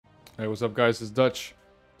Hey, what's up, guys? It's Dutch.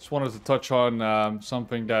 Just wanted to touch on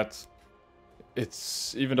something that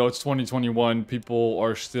even though it's 2021, people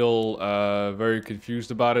are still very confused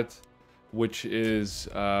about it, which is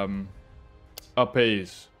up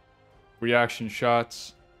A's, reaction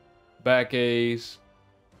shots, back A's,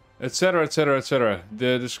 etc., etc., etc.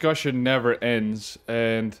 The discussion never ends,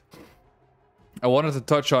 and I wanted to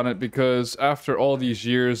touch on it because after all these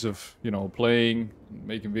years of, playing,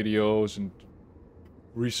 making videos, and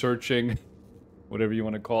researching, whatever you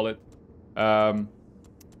want to call it, I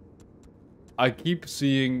keep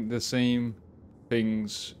seeing the same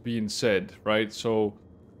things being said, right? So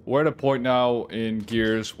we're at a point now in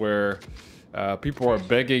Gears where people are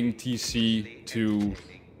begging TC to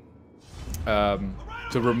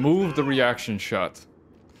remove the reaction shot.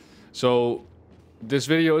 So this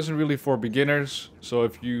video isn't really for beginners. So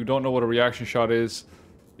if you don't know what a reaction shot is,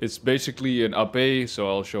 it's basically an up A. So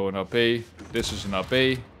I'll show an up A. This is an up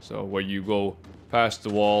A. So where you go past the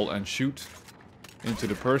wall and shoot into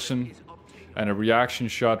the person. And a reaction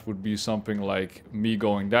shot would be something like me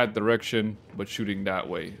going that direction, but shooting that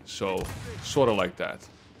way. So, sort of like that.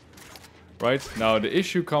 Right? Now, the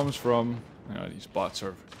issue comes from... these bots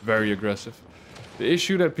are very aggressive. The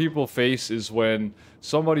issue that people face is when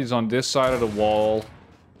somebody's on this side of the wall,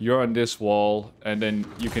 you're on this wall, and then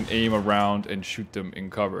you can aim around and shoot them in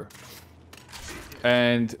cover.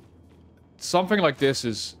 And something like this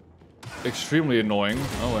is extremely annoying.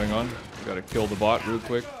 Oh, hang on. Gotta kill the bot real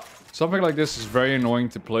quick. Something like this is very annoying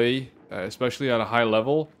to play, especially at a high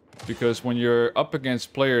level, because when you're up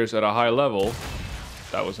against players at a high level,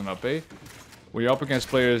 that was an up A. When you're up against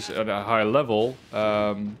players at a high level,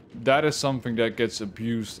 that is something that gets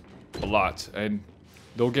abused a lot. And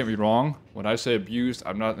don't get me wrong, when I say abused,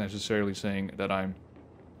 I'm not necessarily saying that I'm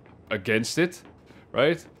against it,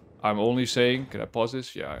 right? I'm only saying, can I pause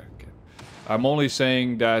this? Yeah, I can. I'm only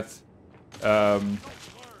saying that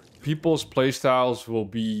people's playstyles will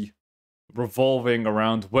be revolving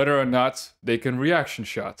around whether or not they can reaction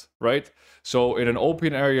shot, right? So in an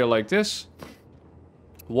open area like this,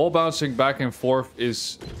 wall bouncing back and forth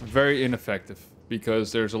is very ineffective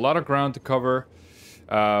because there's a lot of ground to cover.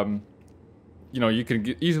 You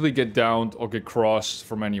can easily get downed or get crossed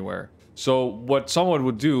from anywhere. So what someone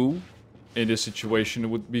would do in this situation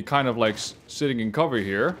would be kind of like sitting in cover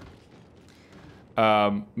here.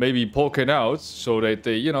 Maybe poking out so that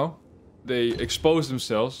they expose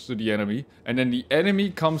themselves to the enemy, and then the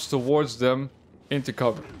enemy comes towards them into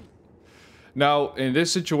cover. Now, in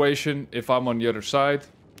this situation, if I'm on the other side,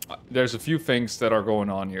 there's a few things that are going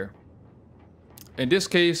on here. In this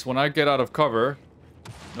case, when I get out of cover...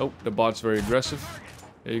 Nope, the bot's very aggressive.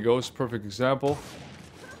 There you go, it's a perfect example.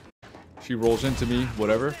 She rolls into me,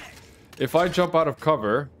 whatever. If I jump out of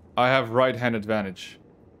cover, I have right-hand advantage.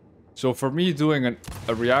 So for me, doing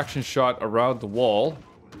a reaction shot around the wall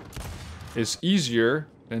is easier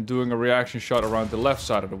than doing a reaction shot around the left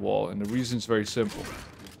side of the wall. And the reason is very simple.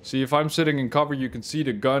 See, if I'm sitting in cover, you can see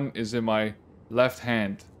the gun is in my left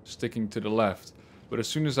hand, sticking to the left. But as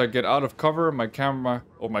soon as I get out of cover, my camera,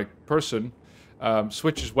 or my person,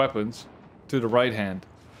 switches weapons to the right hand.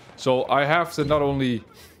 So I have to not only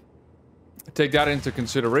take that into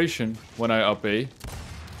consideration when I up A,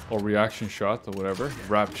 or reaction shot, or whatever,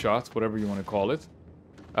 wrap shot, whatever you want to call it.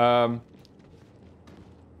 I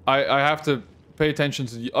have to pay attention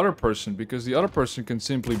to the other person, because the other person can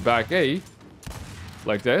simply back A,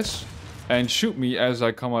 like this, and shoot me as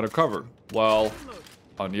I come out of cover. While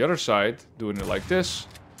on the other side, doing it like this,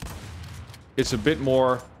 it's a bit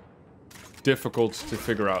more difficult to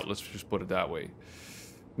figure out, let's just put it that way.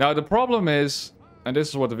 Now the problem is, and this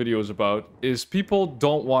is what the video is about, is people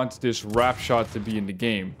don't want this wrap shot to be in the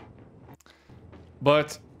game.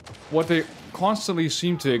 But what they constantly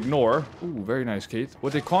seem to ignore... Ooh, very nice, Kate.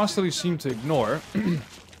 What they constantly seem to ignore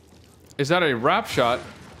is that a wrap shot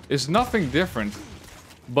is nothing different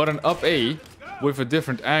but an up A with a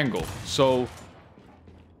different angle. So...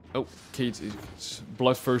 Oh, Kate is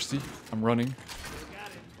bloodthirsty. I'm running.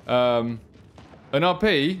 An up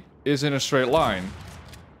A is in a straight line.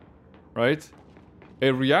 Right?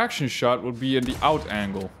 A reaction shot would be in the out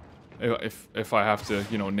angle. If I have to,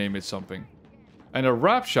 name it something. And a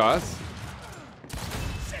wrap shot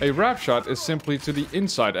is simply to the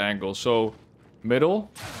inside angle. So,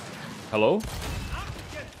 middle. Hello?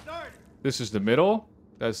 This is the middle.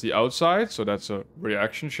 That's the outside. So that's a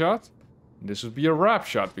reaction shot. And this would be a wrap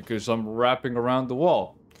shot because I'm wrapping around the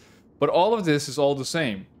wall. But all of this is all the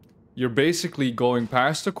same. You're basically going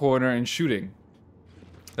past the corner and shooting.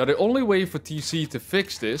 Now the only way for TC to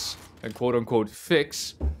fix this, and quote unquote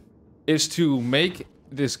fix, is to make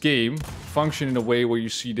this game function in a way where you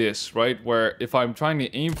see this, right? Where if I'm trying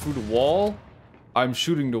to aim through the wall, I'm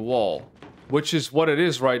shooting the wall, which is what it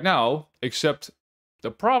is right now, except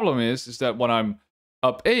the problem is that when I'm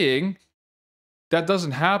up Aing, that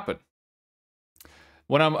doesn't happen.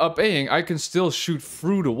 When I'm up Aing, I can still shoot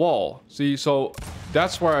through the wall. See, so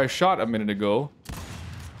that's where I shot a minute ago.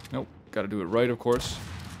 Nope, gotta do it right, of course.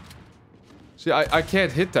 See, I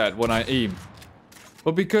can't hit that when I aim.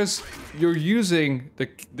 But because you're using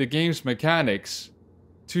the game's mechanics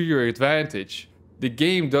to your advantage, the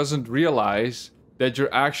game doesn't realize that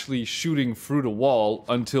you're actually shooting through the wall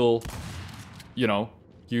until, you know,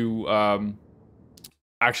 you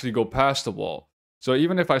actually go past the wall. So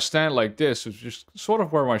even if I stand like this, which is sort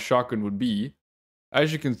of where my shotgun would be,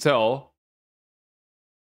 as you can tell,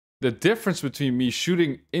 the difference between me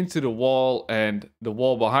shooting into the wall and the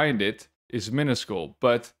wall behind it is minuscule.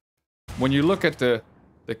 But when you look at the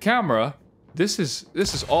camera, this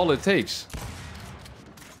is all it takes.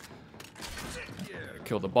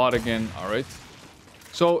 Kill the bot again. All right.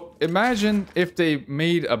 So imagine if they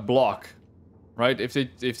made a block, right? If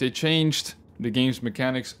they changed the game's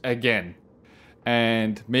mechanics again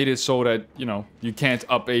and made it so that, you know, you can't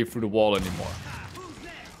up A through the wall anymore.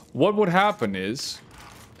 What would happen is,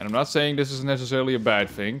 and I'm not saying this is necessarily a bad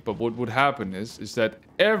thing, but what would happen is that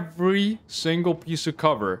every single piece of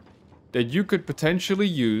cover that you could potentially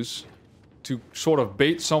use to sort of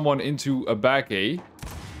bait someone into a back A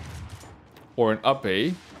or an up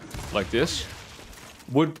A, like this,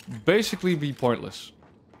 would basically be pointless.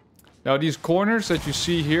 Now these corners that you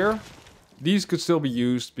see here, these could still be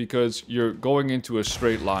used because you're going into a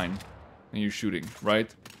straight line and you're shooting,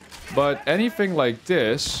 right? But anything like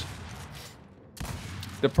this,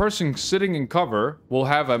 the person sitting in cover will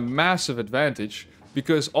have a massive advantage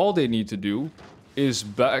because all they need to do is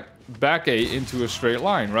back A into a straight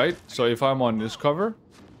line, right? So if I'm on this cover,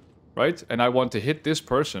 right, and I want to hit this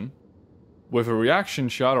person with a reaction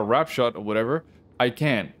shot or wrap shot or whatever, I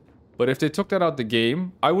can. But if they took that out the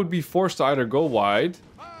game, I would be forced to either go wide,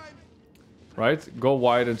 right, go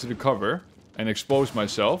wide into the cover and expose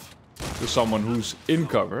myself to someone who's in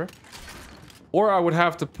cover, or I would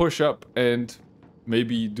have to push up and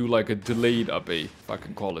maybe do like a delayed up A, if I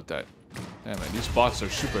can call it that. Yeah, man, these bots are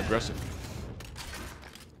super aggressive.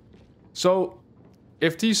 So,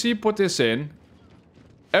 if TC put this in,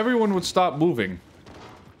 everyone would stop moving.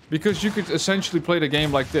 Because you could essentially play the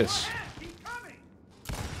game like this.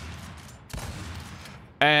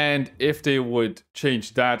 And if they would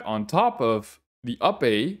change that on top of the up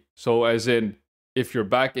A, so as in, if you're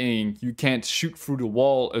back Aing, you can't shoot through the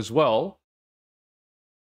wall as well.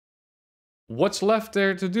 What's left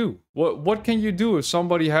there to do? What can you do if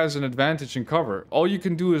somebody has an advantage in cover? All you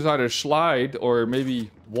can do is either slide or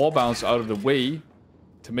maybe wall bounce out of the way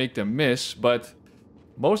to make them miss. But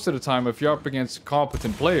most of the time, if you're up against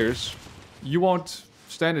competent players, you won't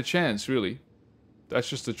stand a chance, really. That's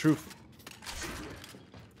just the truth.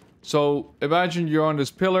 So imagine you're on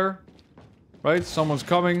this pillar, right? Someone's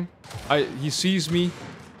coming. He sees me.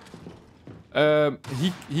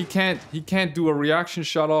 He can't do a reaction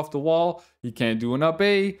shot off the wall. He can't do an up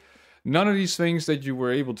A. None of these things that you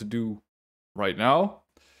were able to do right now.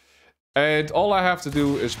 And all I have to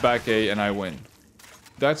do is back A and I win.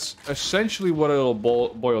 That's essentially what it'll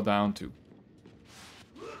boil down to.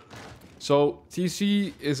 So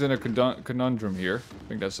TC is in a conundrum here. I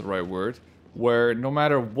think that's the right word. Where no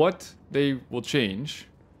matter what they will change,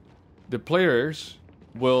 the players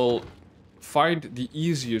will find the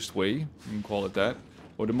easiest way, you can call it that,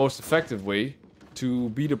 or the most effective way to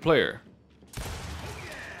beat a player.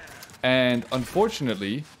 And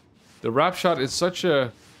unfortunately, the wrap shot is such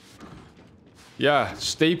a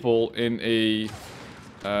staple in a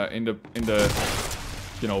in the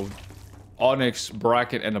you know, Onyx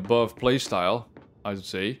bracket and above playstyle, I would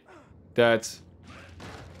say, that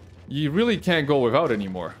you really can't go without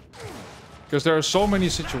anymore. Because there are so many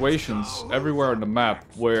situations everywhere on the map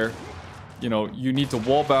where, you know, you need to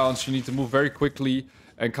wall bounce, you need to move very quickly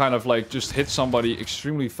and kind of like just hit somebody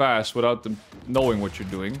extremely fast without them knowing what you're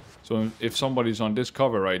doing. So if somebody's on this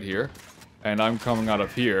cover right here and I'm coming out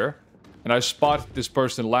of here and I spot this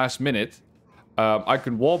person last minute, I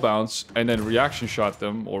can wall bounce and then reaction shot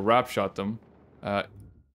them or wrap shot them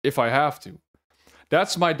if I have to.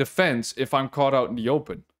 That's my defense if I'm caught out in the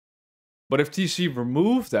open. But if TC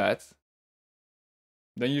removed that,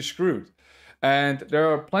 then you're screwed. And there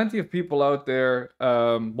are plenty of people out there.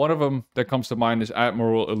 One of them that comes to mind is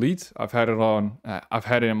Admiral Elite. I've had him on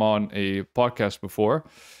a podcast before.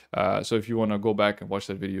 So if you want to go back and watch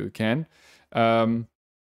that video, you can.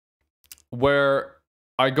 Where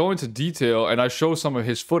I go into detail and I show some of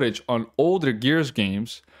his footage on older Gears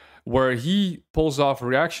games where he pulls off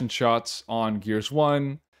reaction shots on Gears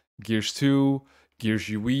 1, Gears 2, Gears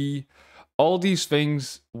UE, all these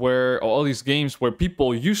things where, all these games where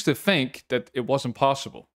people used to think that it wasn't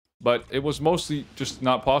possible. But it was mostly just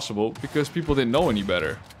not possible because people didn't know any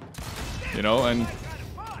better. You know, and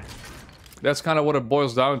that's kind of what it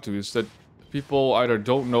boils down to, is that people either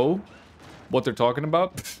don't know what they're talking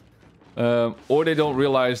about, or they don't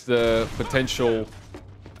realize the potential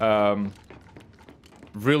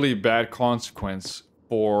really bad consequence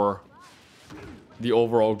for the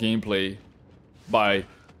overall gameplay by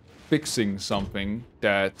fixing something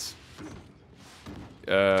that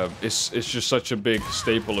is just such a big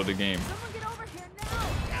staple of the game.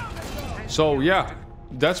 So yeah,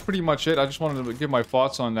 that's pretty much it. I just wanted to give my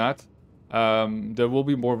thoughts on that. There will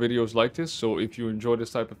be more videos like this, so if you enjoy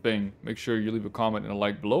this type of thing, make sure you leave a comment and a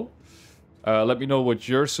like below. Let me know what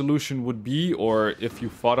your solution would be, or if you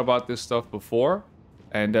thought about this stuff before.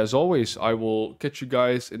 And as always, I will catch you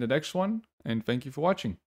guys in the next one, and thank you for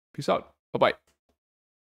watching. Peace out. Bye-bye.